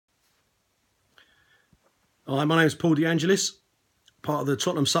Hi, my name's Paul DeAngelis, part of the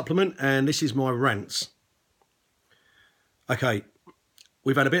Tottenham supplement, and this is my rants. Okay,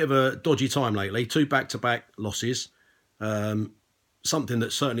 we've had a bit of a dodgy time lately, 2 back-to-back losses, something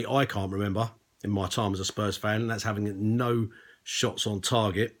that certainly I can't remember in my time as a Spurs fan, and that's having no shots on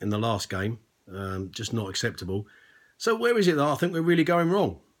target in the last game, just not acceptable. So where is it that I think we're really going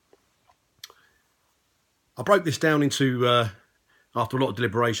wrong? I broke this down into... After a lot of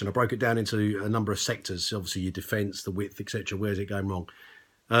deliberation, I broke it down into a number of sectors. Obviously, your defence, the width, etc. Where's it going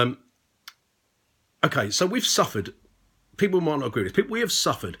wrong? Okay, so we've suffered. People might not agree with this. We have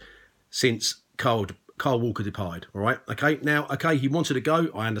suffered since Carl Walker departed. All right. Okay. Now, he wanted to go.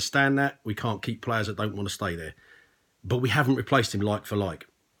 I understand that. We can't keep players that don't want to stay there, but we haven't replaced him like for like.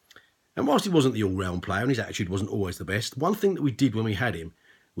 And whilst he wasn't the all-round player and his attitude wasn't always the best, one thing that we did when we had him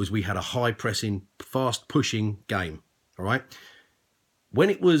was we had a high-pressing, fast-pushing game. All right. When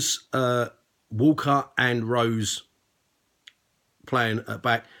it was Walker and Rose playing at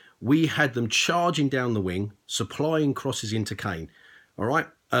back, we had them charging down the wing, supplying crosses into Kane. All right,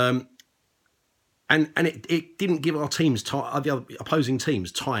 and it didn't give our teams the other opposing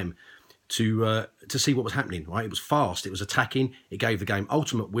teams time to see what was happening. Right, it was fast, it was attacking, it gave the game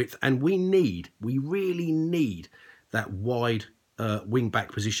ultimate width, and we really need that wide wing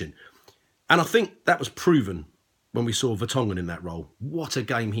back position, and I think that was proven when we saw Vertonghen in that role. What a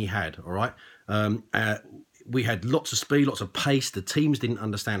game he had, all right? We had lots of speed, lots of pace. The teams didn't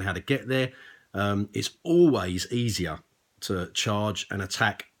understand how to get there. It's always easier to charge and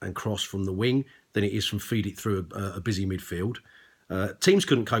attack and cross from the wing than it is from feed it through a busy midfield. Teams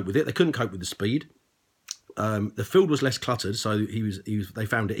couldn't cope with it. They couldn't cope with the speed. The field was less cluttered, so they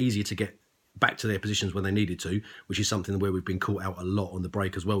found it easier to get back to their positions when they needed to, which is something where we've been caught out a lot on the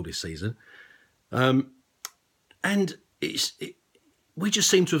break as well this season. And we just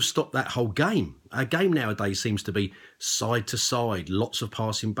seem to have stopped that whole game. Our game nowadays seems to be side to side, lots of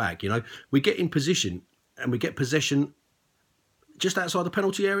passing back. You know, we get in position and we get possession just outside the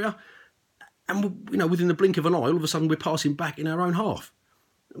penalty area, and within the blink of an eye, all of a sudden we're passing back in our own half.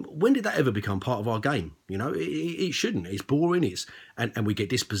 When did that ever become part of our game? You know, it shouldn't. It's boring. And we get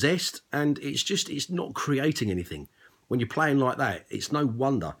dispossessed, and it's not creating anything. When you're playing like that, it's no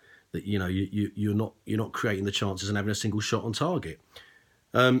wonder that you're not creating the chances and having a single shot on target.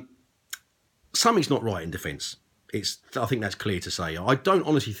 Something's not right in defence. I think that's clear to say. I don't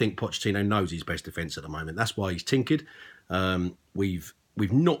honestly think Pochettino knows his best defence at the moment. That's why he's tinkered. We've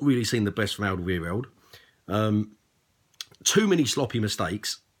not really seen the best from Alderweireld. Too many sloppy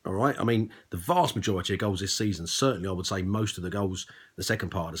mistakes. All right. I mean, the vast majority of goals this season, certainly I would say most of the goals the second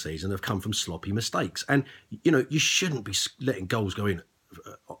part of the season have come from sloppy mistakes. And you shouldn't be letting goals go in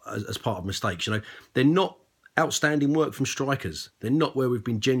as part of mistakes. They're not outstanding work from strikers. They're not where we've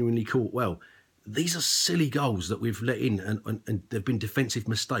been genuinely caught well. These are silly goals that we've let in, and they've been defensive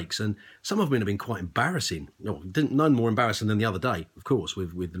mistakes, and some of them have been quite embarrassing. None more embarrassing than the other day, of course,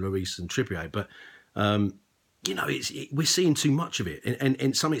 with Lloris and Trippier. But we're seeing too much of it,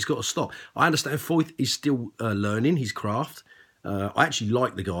 and something's got to stop. I understand Foyth is still learning his craft. I actually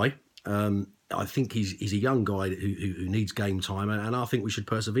like the guy. I think he's a young guy who needs game time, and I think we should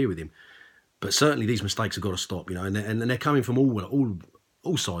persevere with him. But certainly these mistakes have got to stop, and they're coming from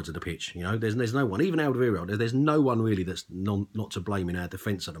all sides of the pitch. There's no one, even Alderweireld, there's no one really that's not to blame in our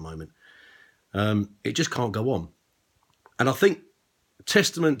defence at the moment. It just can't go on. And I think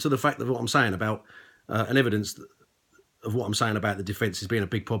testament to the fact of what I'm saying about, and evidence of what I'm saying about the defence as being a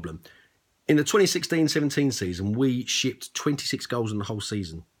big problem. In the 2016-17 season, we shipped 26 goals in the whole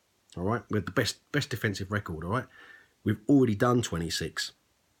season. All right, we had the best defensive record. All right, we've already done 26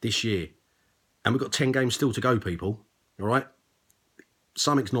 this year, and we've got 10 games still to go, people. All right,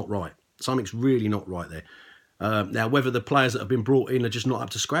 something's not right. Something's really not right there. Now, whether the players that have been brought in are just not up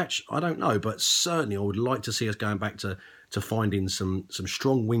to scratch, I don't know. But certainly, I would like to see us going back to finding some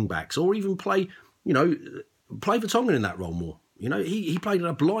strong wing backs, or even play Vertonghen in that role more. He played in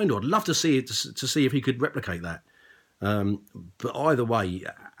a blind. I'd love to see it to see if he could replicate that. But either way,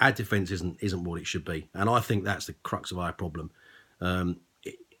 our defence isn't what it should be, and I think that's the crux of our problem.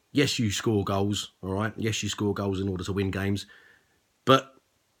 Yes, you score goals, all right. Yes, you score goals in order to win games, but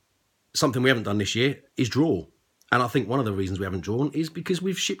something we haven't done this year is draw. And I think one of the reasons we haven't drawn is because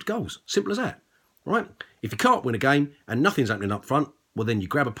we've shipped goals. Simple as that, right? If you can't win a game and nothing's happening up front, well, then you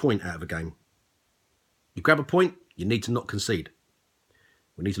grab a point out of a game. You grab a point, you need to not concede.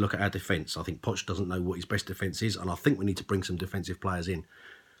 We need to look at our defence. I think Poch doesn't know what his best defence is, and I think we need to bring some defensive players in.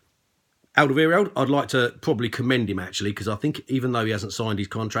 Alderweireld, I'd like to probably commend him, actually, because I think even though he hasn't signed his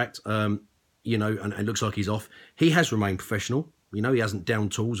contract, and it looks like he's off, he has remained professional. He hasn't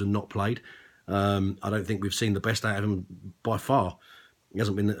downed tools and not played. I don't think we've seen the best out of him by far. He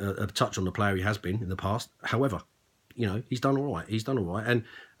hasn't been a touch on the player he has been in the past. However, he's done all right. He's done all right.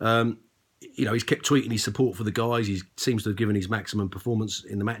 And, he's kept tweeting his support for the guys. He seems to have given his maximum performance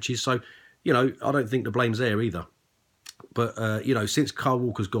in the matches. So, I don't think the blame's there either. But, since Kyle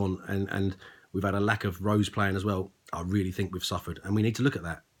Walker's gone and we've had a lack of Rose playing as well, I really think we've suffered. And we need to look at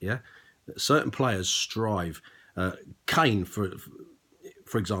that, yeah? Certain players strive. Kane,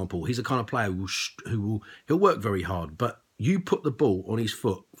 for example, he's the kind of player he'll work very hard, but you put the ball on his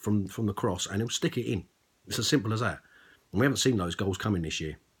foot from the cross and he'll stick it in. It's as simple as that. And we haven't seen those goals coming this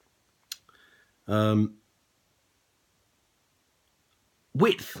year.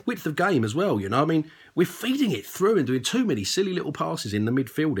 Width of game as well, I mean, we're feeding it through and doing too many silly little passes in the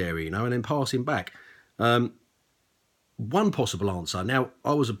midfield area, and then passing back. One possible answer. Now,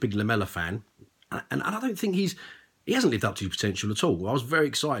 I was a big Lamella fan, and I don't think he hasn't lived up to his potential at all. I was very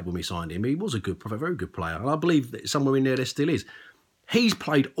excited when we signed him. He was a very good player, and I believe that somewhere in there still is. He's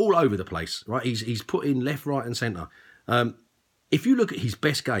played all over the place, right? He's put in left, right, and centre. If you look at his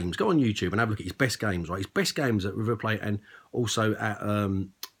best games, go on YouTube and have a look at his best games, right? His best games at River Plate and also at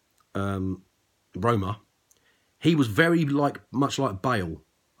Roma, he was very much like Bale,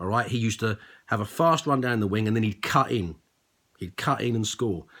 all right? He used to have a fast run down the wing and then he'd cut in. He'd cut in and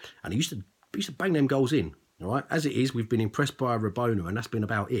score. And he used to bang them goals in, all right? As it is, we've been impressed by Rabona and that's been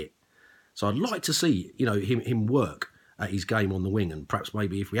about it. So I'd like to see, him work at his game on the wing, and perhaps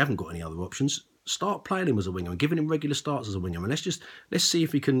maybe if we haven't got any other options, start playing him as a winger and giving him regular starts as a winger. And let's see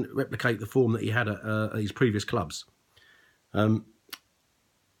if he can replicate the form that he had at his previous clubs.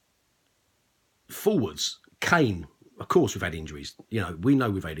 Forwards, Kane. Of course, we've had injuries. We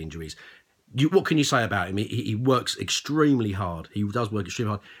know we've had injuries. What can you say about him? He works extremely hard. He does work extremely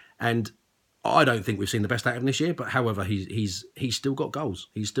hard, and I don't think we've seen the best out of him this year. But however, he's still got goals.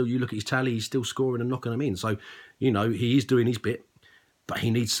 You look at his tally. He's still scoring and knocking them in. So he is doing his bit. But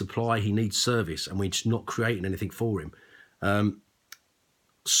he needs supply, he needs service, and we're just not creating anything for him.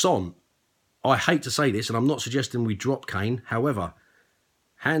 Son, I hate to say this, and I'm not suggesting we drop Kane. However,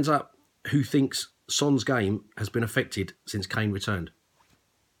 hands up who thinks Son's game has been affected since Kane returned.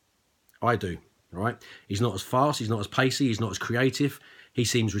 I do, right? He's not as fast, he's not as pacey, he's not as creative. He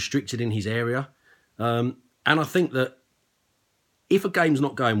seems restricted in his area. And I think that if a game's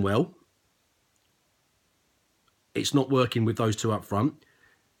not going well, it's not working with those two up front,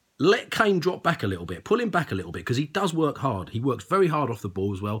 let Kane drop back a little bit, pull him back a little bit, because he does work hard. He works very hard off the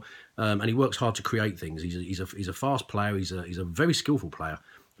ball as well, and he works hard to create things. He's a fast player. He's a very skillful player.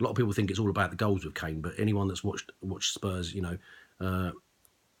 A lot of people think it's all about the goals with Kane, but anyone that's watched Spurs,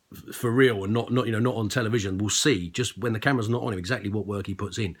 for real and not on television, will see just when the camera's not on him exactly what work he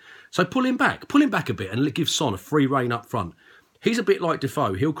puts in. So pull him back a bit, and give Son a free rein up front. He's a bit like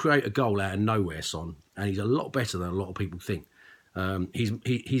Defoe. He'll create a goal out of nowhere, Son, and he's a lot better than a lot of people think.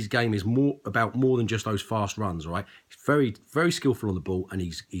 His game is more than just those fast runs, right? He's very, very skillful on the ball, and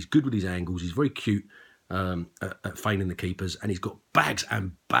he's good with his angles. He's very cute at feigning the keepers, and he's got bags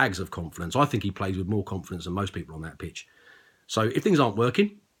and bags of confidence. I think he plays with more confidence than most people on that pitch. So if things aren't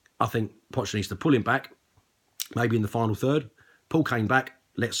working, I think Poch needs to pull him back, maybe in the final third, pull Kane back,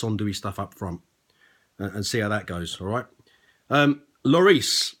 let Son do his stuff up front, and see how that goes, all right?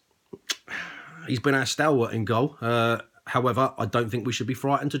 Lloris, he's been our stalwart in goal. However, I don't think we should be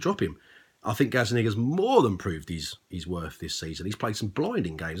frightened to drop him. I think Gazaniga's more than proved his worth this season. He's played some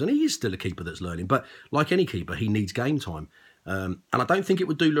blinding games, and he is still a keeper that's learning. But like any keeper, he needs game time. And I don't think it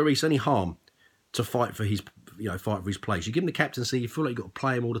would do Lloris any harm to fight for his place. You give him the captaincy, you feel like you've got to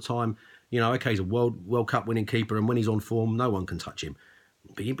play him all the time. Okay, he's a World Cup winning keeper, and when he's on form, no one can touch him.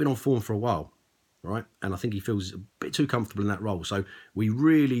 But he's been on form for a while, right? And I think he feels a bit too comfortable in that role. So we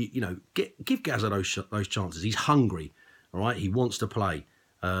really, give Gazza those chances. He's hungry. All right, he wants to play.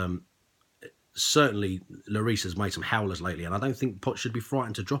 Certainly, Lloris has made some howlers lately, and I don't think Poch should be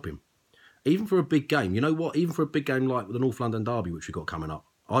frightened to drop him. Even for a big game. You know what? Even for a big game like the North London Derby, which we've got coming up,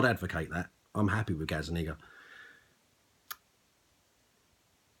 I'd advocate that. I'm happy with Gazaniga.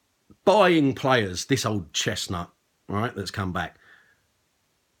 Buying players, this old chestnut, all right, that's come back.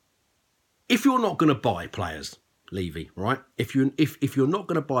 If you're not going to buy players, Levy, right? If you're not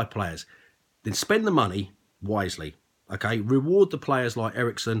going to buy players, then spend the money wisely. Okay, reward the players like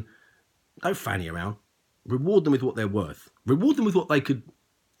Ericsson. Don't fanny around. Reward them with what they're worth. Reward them with what they could,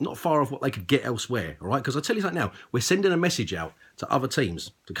 not far off what they could get elsewhere, all right? Because I tell you something now, we're sending a message out to other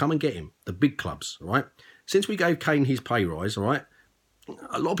teams to come and get him, the big clubs, all right? Since we gave Kane his pay rise, all right,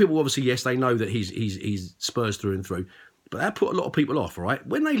 a lot of people obviously, yes, they know that he's Spurs through and through, but that put a lot of people off, all right?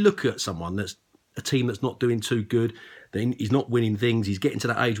 When they look at someone that's a team that's not doing too good. Then he's not winning things. He's getting to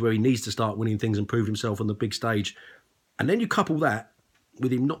that age where he needs to start winning things and prove himself on the big stage. And then you couple that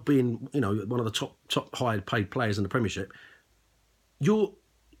with him not being, one of the top high paid players in the Premiership. You're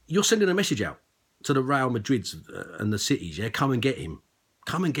sending a message out to the Real Madrids and the cities. Yeah, come and get him.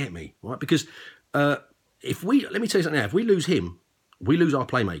 Come and get me, right? Because let me tell you something now. If we lose him, we lose our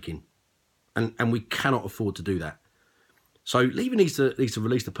playmaking, and we cannot afford to do that. So Levy needs to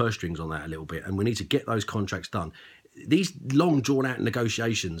release the purse strings on that a little bit, and we need to get those contracts done. These long drawn out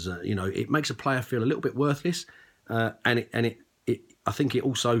negotiations, it makes a player feel a little bit worthless, and I think it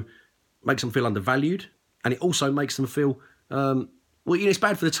also makes them feel undervalued, and it also makes them feel it's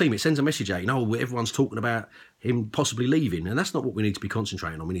bad for the team. It sends a message out, everyone's talking about him possibly leaving, and that's not what we need to be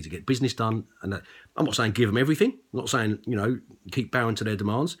concentrating on. We need to get business done, and I'm not saying give them everything. I'm not saying keep bowing to their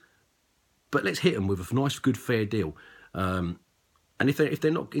demands, but let's hit them with a nice, good, fair deal. And if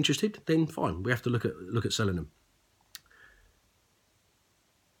they're not interested, then fine. We have to look at selling them.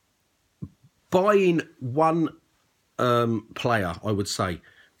 Buying one player, I would say,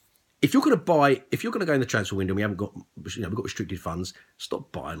 if you're going to go in the transfer window, and we've got restricted funds.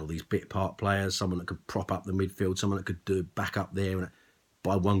 Stop buying all these bit part players. Someone that could prop up the midfield, someone that could do back up there, and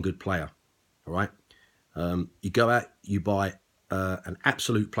buy one good player. All right, you go out, you buy an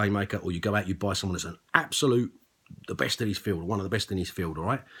absolute playmaker, or you go out, you buy someone that's an absolute the best in his field, or one of the best in his field. All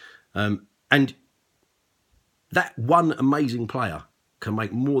right, and that one amazing player can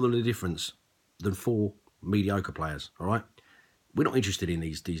make more than a difference than 4 mediocre players. All right. We're not interested in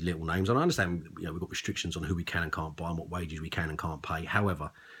these little names. And I understand, we've got restrictions on who we can and can't buy and what wages we can and can't pay. However,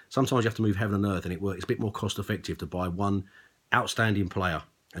 sometimes you have to move heaven and earth, and it's a bit more cost effective to buy one outstanding player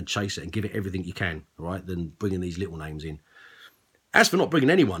and chase it and give it everything you can, all right, than bringing these little names in. As for not bringing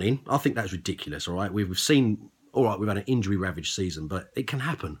anyone in, I think that's ridiculous, all right. We've seen, all right, we've had an injury-ravaged season, but it can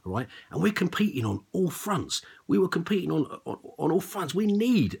happen, all right. And we're competing on all fronts. We were competing on all fronts. We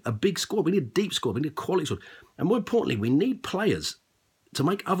need a big squad. We need a deep squad. We need a quality squad. And more importantly, we need players to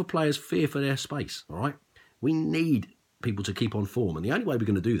make other players fear for their space, all right? We need people to keep on form. And the only way we're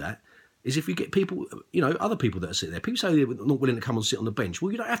going to do that is if we get people, other people that are sitting there. People say they're not willing to come and sit on the bench.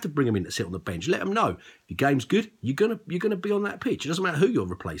 Well, you don't have to bring them in to sit on the bench. Let them know. If your game's good, you're gonna be on that pitch. It doesn't matter who you're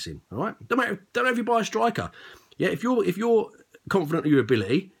replacing, all right? Don't matter if you buy a striker. Yeah, if you're confident of your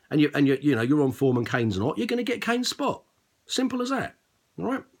ability and you're on form and Kane's not, you're going to get Kane's spot. Simple as that, all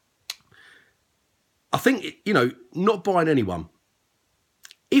right? I think, not buying anyone.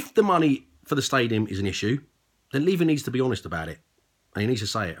 If the money for the stadium is an issue, then Levy needs to be honest about it. And he needs to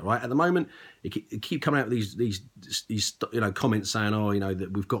say it, right? At the moment, it keep coming out with these comments saying, that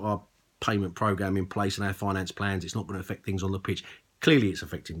we've got our payment program in place and our finance plans. It's not going to affect things on the pitch. Clearly, it's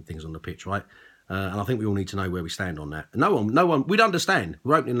affecting things on the pitch, right? And I think we all need to know where we stand on that. No one, we'd understand.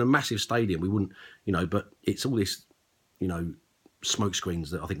 We're opening a massive stadium. We wouldn't, but it's all this, smoke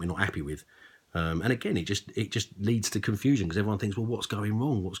screens that I think we're not happy with. And again, it just leads to confusion because everyone thinks, well, what's going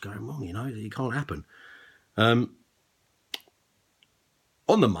wrong? What's going wrong? It can't happen.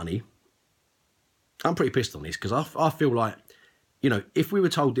 On the money, I'm pretty pissed on this because I feel like, if we were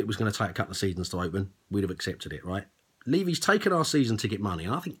told it was going to take a couple of seasons to open, we'd have accepted it, right? Levy's taken our season ticket money,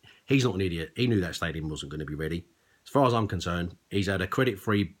 and I think he's not an idiot. He knew that stadium wasn't going to be ready. As far as I'm concerned, he's had a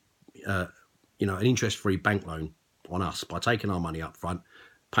credit-free, an interest-free bank loan on us by taking our money up front,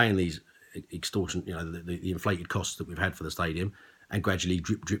 paying these extortion, the inflated costs that we've had for the stadium, and gradually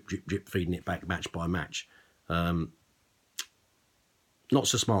drip, drip, drip, drip, feeding it back match by match. Not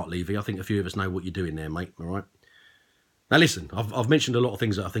so smart, Levy. I think a few of us know what you're doing there, mate. All right. Now, listen, I've mentioned a lot of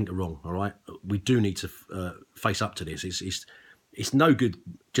things that I think are wrong, all right? We do need to face up to this. It's no good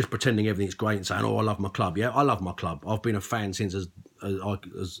just pretending everything's great and saying, I love my club. Yeah, I love my club. I've been a fan since as long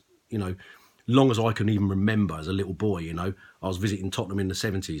as I can even remember as a little boy, I was visiting Tottenham in the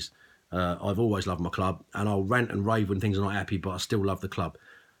 70s. I've always loved my club, and I'll rant and rave when things are not happy, but I still love the club.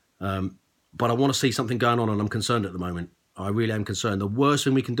 But I want to see something going on, and I'm concerned at the moment. I really am concerned. The worst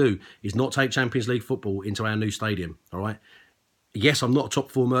thing we can do is not take Champions League football into our new stadium, all right? Yes, I'm not a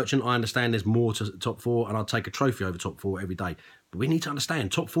top 4 merchant. I understand there's more to top 4, and I'll take a trophy over top 4 every day. But we need to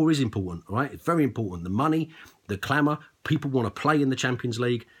understand top 4 is important, all right? It's very important. The money, the clamour, people want to play in the Champions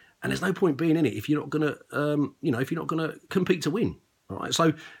League, and there's no point being in it if you're not going to, if you're not going to compete to win, all right?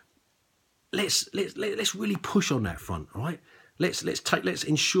 So let's really push on that front, all right? Let's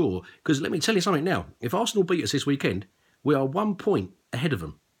ensure, because let me tell you something now. If Arsenal beat us this weekend, we are 1 point ahead of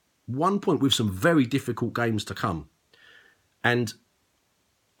them. 1 point with some very difficult games to come. And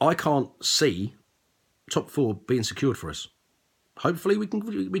I can't see top 4 being secured for us. Hopefully we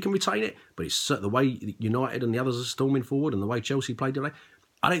can retain it, but it's the way United and the others are storming forward and the way Chelsea played today,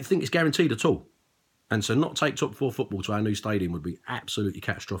 I don't think it's guaranteed at all. And so not take top 4 football to our new stadium would be absolutely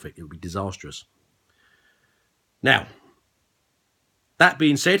catastrophic. It would be disastrous. Now, that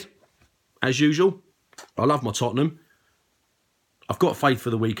being said, as usual, I love my Tottenham. I've got faith for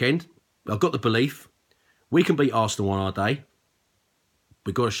the weekend. I've got the belief. We can beat Arsenal on our day.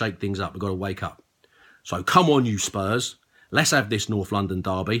 We've got to shake things up. We've got to wake up. So come on, you Spurs. Let's have this North London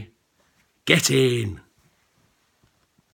derby. Get in.